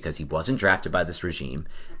list because he wasn't drafted by this regime.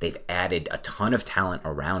 They've added a ton of talent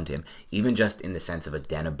around him, even just in the sense of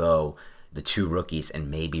Odenigbo, the 2 rookies, and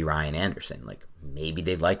maybe Ryan Anderson. Maybe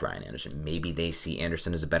they like Ryan Anderson. Maybe they see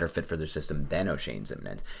Anderson as a better fit for their system than Oshane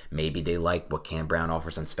Ximines. Maybe they like what Cam Brown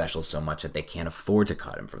offers on specials so much that they can't afford to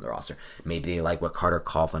cut him from the roster. Maybe they like what Carter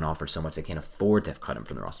Coughlin offers so much they can't afford to cut him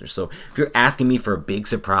from the roster. So if you're asking me for a big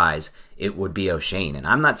surprise, it would be Oshane. And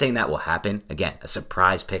I'm not saying that will happen. Again, a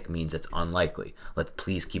surprise pick means it's unlikely. Let's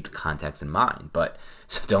please keep the context in mind. But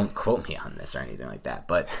so don't quote me on this or anything like that.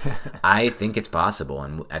 But I think it's possible.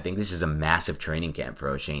 And I think this is a massive training camp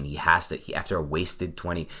for Oshane. He after a wasted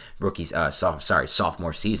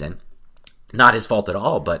sophomore season, not his fault at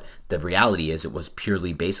all, but the reality is it was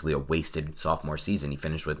purely basically a wasted sophomore season. He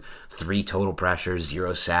finished with 3 total pressures,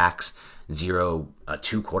 0 sacks,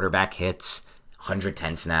 2 quarterback hits,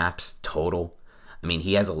 110 snaps total.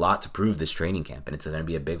 He has a lot to prove this training camp, and it's going to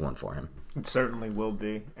be a big one for him. It certainly will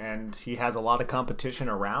be, and he has a lot of competition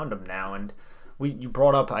around him now. And you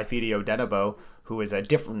brought up Ifeadi Odenigbo, who is a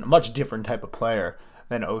much different type of player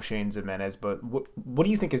than Oshane Ximines. But what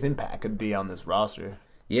do you think his impact could be on this roster?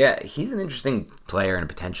 Yeah, he's an interesting player and a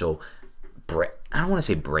potential I don't want to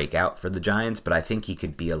say breakout for the Giants, but I think he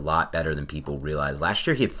could be a lot better than people realize. Last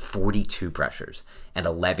year, he had 42 pressures and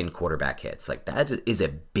 11 quarterback hits. That is a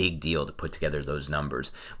big deal to put together those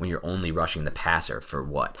numbers when you're only rushing the passer for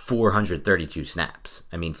 432 snaps.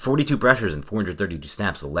 42 pressures and 432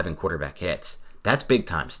 snaps with 11 quarterback hits. That's big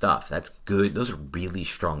time stuff. That's good. Those are really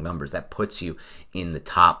strong numbers. That puts you in the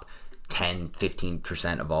top 10,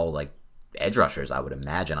 15% of all edge rushers, I would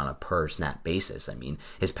imagine, on a per snap basis.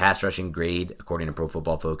 His pass rushing grade, according to Pro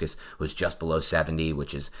Football Focus, was just below 70,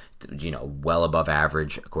 which is, well above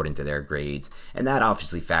average according to their grades. And that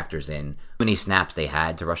obviously factors in how many snaps they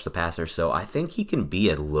had to rush the passer. So I think he can be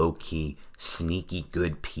a low-key, sneaky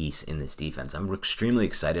good piece in this defense. I'm extremely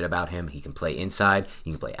excited about him. He can play inside.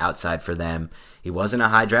 He can play outside for them. He wasn't a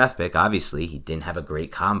high draft pick, obviously. He didn't have a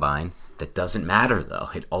great combine. That doesn't matter, though.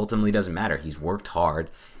 It ultimately doesn't matter. He's worked hard.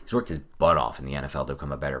 He's worked his butt off in the NFL to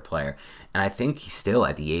become a better player. And I think he's still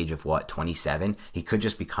at the age of, 27? He could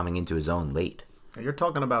just be coming into his own late. You're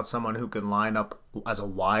talking about someone who can line up as a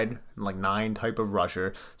wide, 9 type of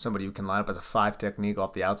rusher, somebody who can line up as a 5 technique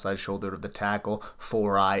off the outside shoulder of the tackle,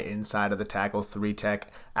 4-eye inside of the tackle, 3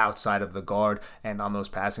 tech outside of the guard, and on those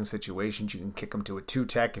passing situations, you can kick them to a 2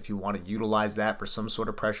 tech if you want to utilize that for some sort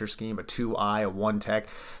of pressure scheme, a 2-eye, a 1 tech.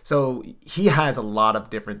 So he has a lot of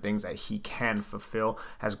different things that he can fulfill,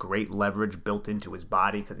 has great leverage built into his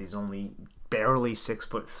body because he's only barely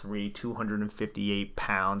 6'3", 258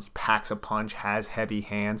 pounds, packs a punch, has heavy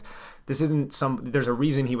hands. There's a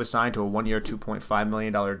reason he was signed to a 1-year, $2.5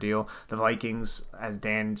 million deal. The Vikings, as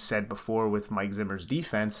Dan said before with Mike Zimmer's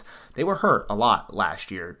defense, they were hurt a lot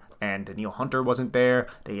last year. And Daniil Hunter wasn't there.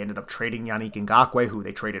 They ended up trading Yannick Ngakoue, who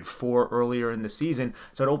they traded for earlier in the season.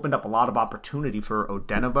 So it opened up a lot of opportunity for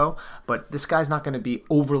Odenigbo. But this guy's not going to be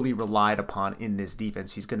overly relied upon in this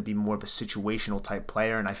defense. He's going to be more of a situational type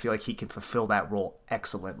player, and I feel like he can fulfill that role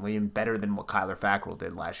excellently and better than what Kyler Fackrell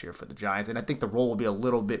did last year for the Giants. And I think the role will be a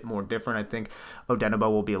little bit more different. I think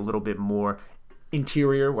Odenigbo will be a little bit more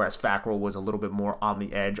interior, whereas Fackrell was a little bit more on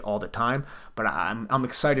the edge all the time. But I'm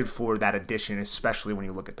excited for that addition, especially when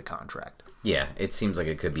you look at the contract. Yeah, it seems like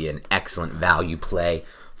it could be an excellent value play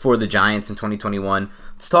for the Giants in 2021.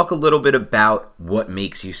 Let's talk a little bit about what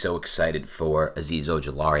makes you so excited for Azeez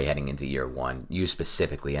Ojulari heading into year one, you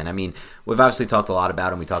specifically. And I mean, we've obviously talked a lot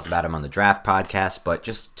about him. We talked about him on the draft podcast, but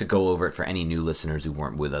just to go over it for any new listeners who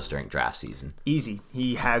weren't with us during draft season. Easy.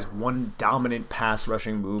 He has one dominant pass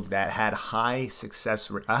rushing move that had a high success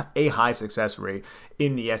rate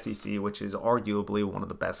in the SEC, which is arguably one of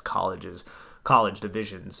the best college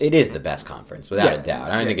divisions. It is the best conference, without a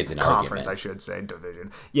doubt. I don't think it's an conference, argument. I should say,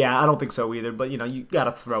 division. Yeah, I don't think so either, but, you got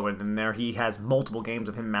to throw it in there. He has multiple games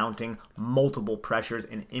of him mounting multiple pressures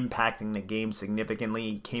and impacting the game significantly.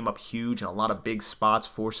 He came up huge in a lot of big spots,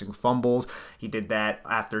 forcing fumbles. He did that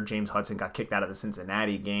after James Hudson got kicked out of the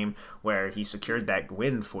Cincinnati game, where he secured that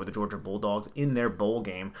win for the Georgia Bulldogs in their bowl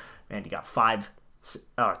game, and he got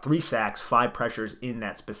 3 sacks, 5 pressures in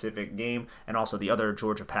that specific game, and also the other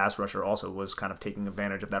Georgia pass rusher also was kind of taking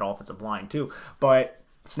advantage of that offensive line too. But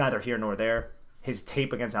it's neither here nor there. His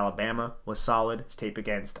tape against Alabama was solid. His tape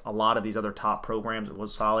against a lot of these other top programs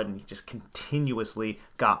was solid, and he just continuously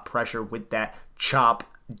got pressure with that chop,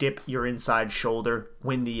 dip your inside shoulder,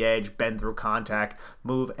 win the edge, bend through contact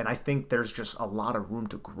move. And I think there's just a lot of room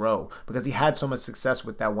to grow because he had so much success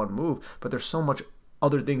with that one move, but there's so much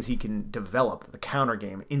other things he can develop, the counter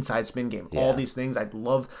game, inside spin game, all these things. I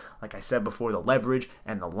love, like I said before, the leverage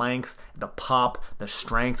and the length, the pop, the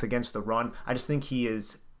strength against the run. I just think he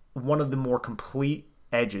is one of the more complete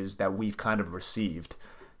edges that we've kind of received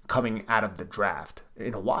coming out of the draft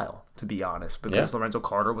in a while, to be honest, because Lorenzo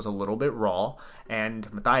Carter was a little bit raw,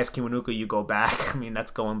 and Matthias Kiwanuka, you go back, I mean, that's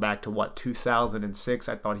going back to 2006.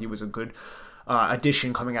 I thought he was a good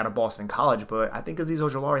addition coming out of Boston College, but I think Azeez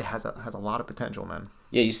Ojulari has a lot of potential, man.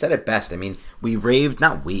 Yeah, you said it best. I mean,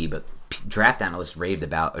 but draft analysts raved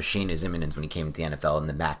about Oshane Ximines when he came to the NFL and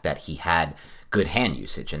the fact that he had good hand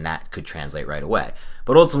usage, and that could translate right away.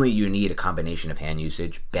 But ultimately, you need a combination of hand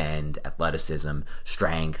usage, bend, athleticism,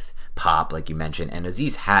 strength, pop, like you mentioned, and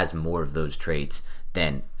Azeez has more of those traits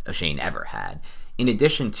than Oshane ever had. In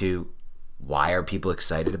addition to, why are people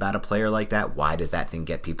excited about a player like that? Why does that thing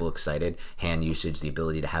get people excited? Hand usage, the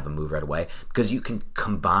ability to have a move right away. Because you can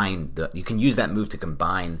use that move to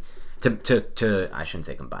combine, I shouldn't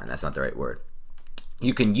say combine, that's not the right word.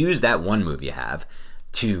 You can use that one move you have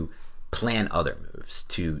to plan other moves,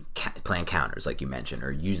 to plan counters, like you mentioned,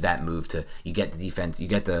 or use that move to, you get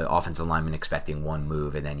the offensive lineman expecting one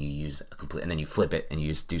move, and then you flip it and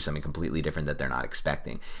you do something completely different that they're not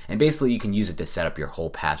expecting. And basically you can use it to set up your whole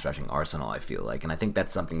pass rushing arsenal, I feel like. And I think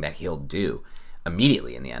that's something that he'll do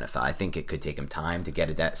immediately in the NFL. I think it could take him time to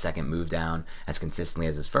get that second move down as consistently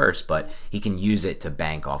as his first, but he can use it to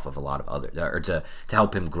bank off of a lot of other, or to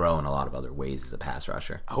help him grow in a lot of other ways as a pass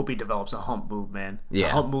rusher. I hope he develops a hump move, man. Yeah.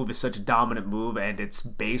 The hump move is such a dominant move, and it's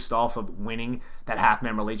based off of winning that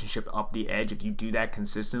half-man relationship up the edge. If you do that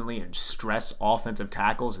consistently and stress offensive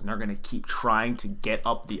tackles, and they're going to keep trying to get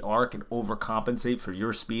up the arc and overcompensate for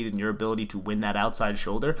your speed and your ability to win that outside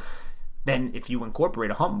shoulder, then if you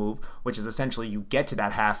incorporate a hump move, which is essentially you get to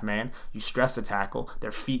that half man, you stress the tackle,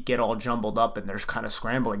 their feet get all jumbled up and they're kind of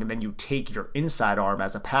scrambling, and then you take your inside arm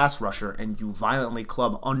as a pass rusher and you violently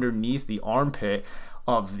club underneath the armpit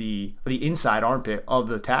of the inside armpit of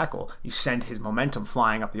the tackle. You send his momentum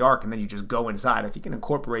flying up the arc, and then you just go inside. If he can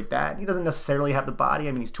incorporate that, he doesn't necessarily have the body.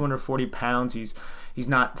 I mean, he's 240 pounds. He's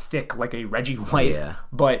not thick like a Reggie White,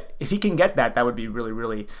 but if he can get that, that would be really,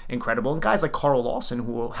 really incredible. And guys like Carl Lawson,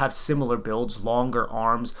 who will have similar builds, longer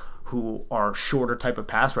arms, who are shorter type of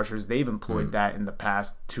pass rushers, they've employed that in the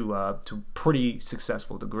past to pretty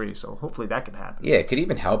successful degree. So hopefully that can happen. Yeah, it could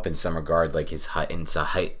even help in some regard, like his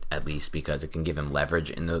height at least, because it can give him leverage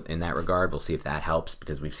in that regard. We'll see if that helps,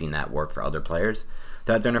 because we've seen that work for other players.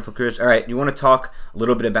 Throughout their NFL careers. All right, you want to talk a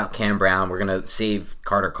little bit about Cam Brown? We're going to save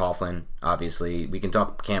Carter Coughlin, obviously. We can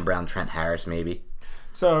talk Cam Brown, Trent Harris, maybe.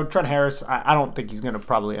 So Trent Harris, I don't think he's going to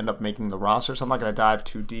probably end up making the roster, so I'm not going to dive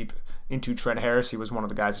too deep into Trent Harris. He was one of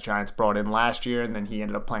the guys the Giants brought in last year, and then he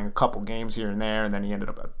ended up playing a couple games here and there, and then he ended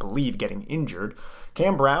up, I believe, getting injured.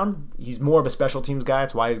 Cam Brown, he's more of a special teams guy.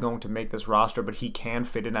 That's why he's going to make this roster, but he can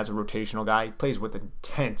fit in as a rotational guy. He plays with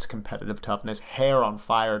intense competitive toughness, hair on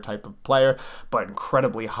fire type of player, but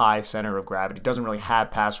incredibly high center of gravity. Doesn't really have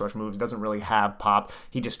pass rush moves, doesn't really have pop.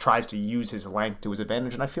 He just tries to use his length to his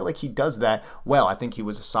advantage, and I feel like he does that well. I think he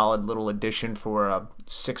was a solid little addition for a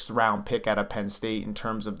 6th round pick out of Penn State in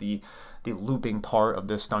terms of the looping part of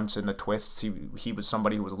the stunts and the twists. He was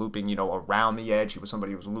somebody who was looping, around the edge. He was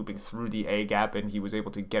somebody who was looping through the A-gap, and he was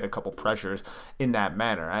able to get a couple pressures in that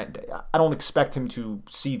manner. I don't expect him to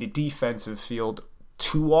see the defensive field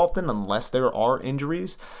too often unless there are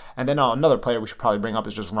injuries. And then another player we should probably bring up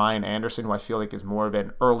is just Ryan Anderson, who I feel like is more of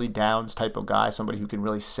an early downs type of guy, somebody who can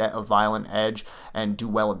really set a violent edge and do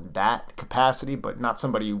well in that capacity, but not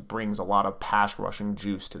somebody who brings a lot of pass rushing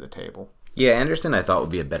juice to the table. Yeah, Anderson I thought would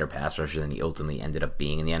be a better pass rusher than he ultimately ended up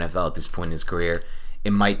being in the NFL at this point in his career.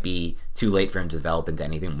 It might be too late for him to develop into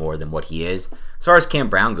anything more than what he is. As far as Cam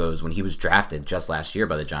Brown goes, when he was drafted just last year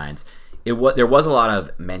by the Giants, there was a lot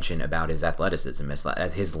of mention about his athleticism,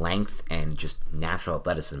 his length and just natural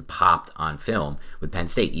athleticism popped on film with Penn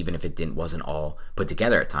State, even if it wasn't all put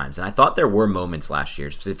together at times. And I thought there were moments last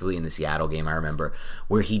year, specifically in the Seattle game, I remember,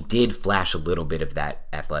 where he did flash a little bit of that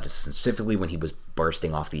athleticism, specifically when he was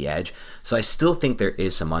bursting off the edge. So I still think there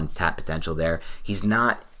is some untapped potential there. He's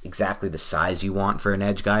not exactly the size you want for an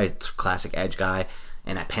edge guy, classic edge guy.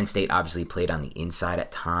 And at Penn State, obviously, played on the inside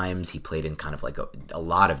at times. He played in kind of like a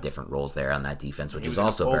lot of different roles there on that defense, which is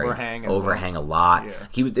also overhang a lot.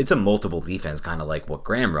 Yeah. It's a multiple defense, kind of like what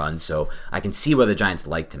Graham runs. So I can see why the Giants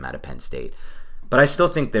liked him out of Penn State. But I still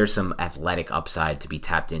think there's some athletic upside to be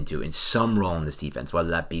tapped into in some role in this defense, whether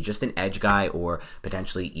that be just an edge guy or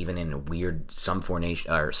potentially even in a weird some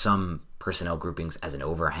formation or some personnel groupings as an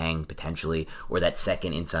overhang potentially, or that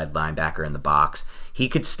second inside linebacker in the box. He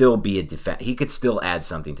could still be he could still add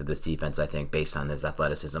something to this defense, I think, based on his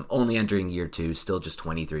athleticism. Only entering year 2, still just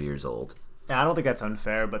 23 years old. Yeah, I don't think that's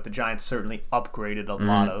unfair, but the Giants certainly upgraded a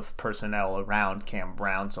lot of personnel around Cam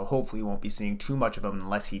Brown, so hopefully we won't be seeing too much of him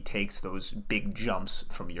unless he takes those big jumps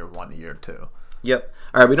from year 1 to year 2. Yep.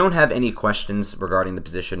 All right, we don't have any questions regarding the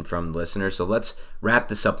position from listeners, so let's wrap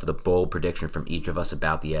this up with a bold prediction from each of us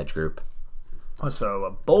about the edge group. So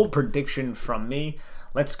a bold prediction from me.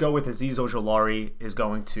 Let's go with Azeez Ojulari is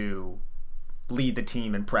going to lead the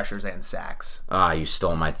team in pressures and sacks. You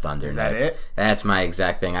stole my thunder. Is that it? That's my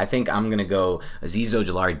exact thing. I think I'm going to go Azeez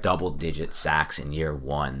Ojulari double-digit sacks in year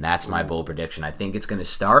 1. That's my bold prediction. I think it's going to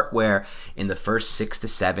start where in the first 6 to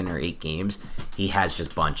 7 or 8 games, he has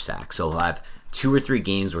just bunch sacks. So he'll have 2 or 3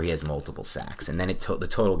 games where he has multiple sacks, and then the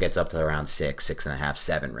total gets up to around 6, 6.5,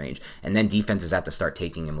 7 range. And then defenses have to start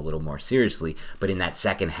taking him a little more seriously, but in that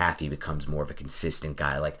second half, he becomes more of a consistent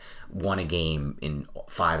guy, like 1 a game in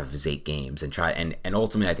 5 of his 8 games, and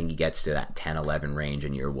ultimately I think he gets to that 10, 11 range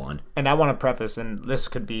in year 1. And I want to preface, and this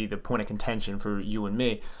could be the point of contention for you and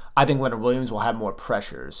me, I think Leonard Williams will have more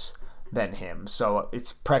pressures than him. So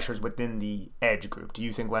it's pressures within the edge group. Do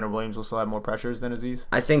you think Leonard Williams will still have more pressures than Azeez?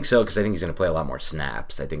 I think so, because I think he's going to play a lot more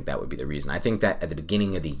snaps. I think that would be the reason. I think that at the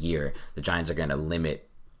beginning of the year, the Giants are going to limit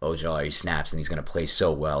Ojulari's snaps, and he's going to play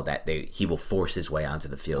so well that he will force his way onto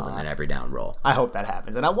the field in an every down role. I hope that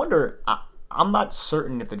happens. And I wonder, I'm not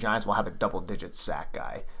certain if the Giants will have a double-digit sack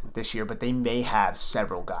guy this year, but they may have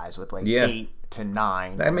several guys with 8 to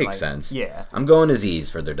 9. That makes sense. Yeah. I'm going Azeez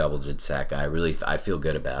for their double-digit sack guy. I feel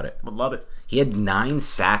good about it. Would love it. He had 9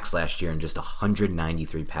 sacks last year in just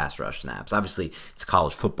 193 pass rush snaps. Obviously, it's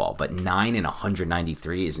college football, but 9 in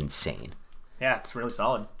 193 is insane. Yeah, it's really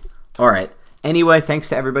solid. All right. Anyway, thanks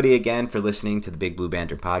to everybody again for listening to the Big Blue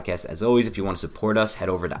Banter podcast. As always, if you want to support us, head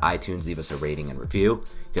over to iTunes, leave us a rating and review.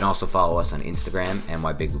 You can also follow us on Instagram,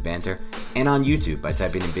 NYBigBlueBanter, and on YouTube by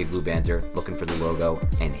typing in Big Blue Banter, looking for the logo,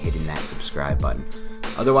 and hitting that subscribe button.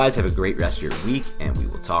 Otherwise, have a great rest of your week, and we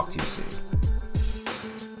will talk to you soon.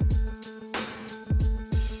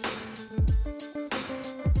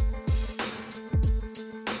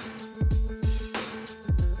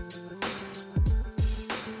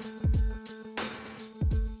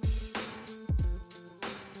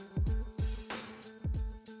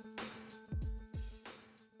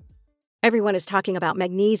 Everyone is talking about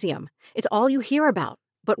magnesium. It's all you hear about.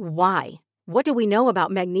 But why? What do we know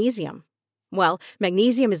about magnesium? Well,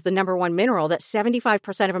 magnesium is the #1 mineral that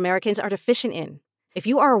 75% of Americans are deficient in. If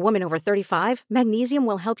you are a woman over 35, magnesium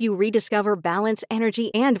will help you rediscover balance,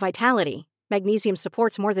 energy, and vitality. Magnesium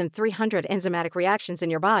supports more than 300 enzymatic reactions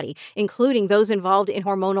in your body, including those involved in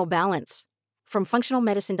hormonal balance. From functional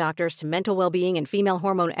medicine doctors to mental well-being and female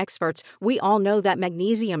hormone experts, we all know that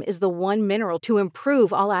magnesium is the one mineral to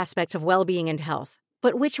improve all aspects of well-being and health.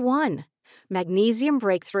 But which one? Magnesium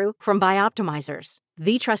Breakthrough from Bioptimizers,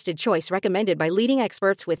 the trusted choice recommended by leading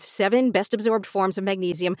experts with 7 best-absorbed forms of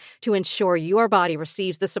magnesium to ensure your body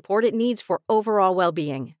receives the support it needs for overall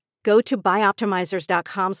well-being. Go to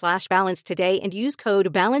bioptimizers.com/balance today and use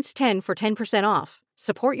code BALANCE10 for 10% off.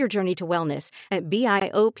 Support your journey to wellness at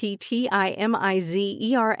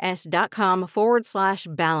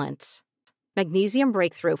bioptimizers.com/balance. Magnesium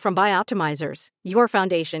Breakthrough from Bioptimizers, your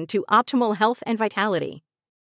foundation to optimal health and vitality.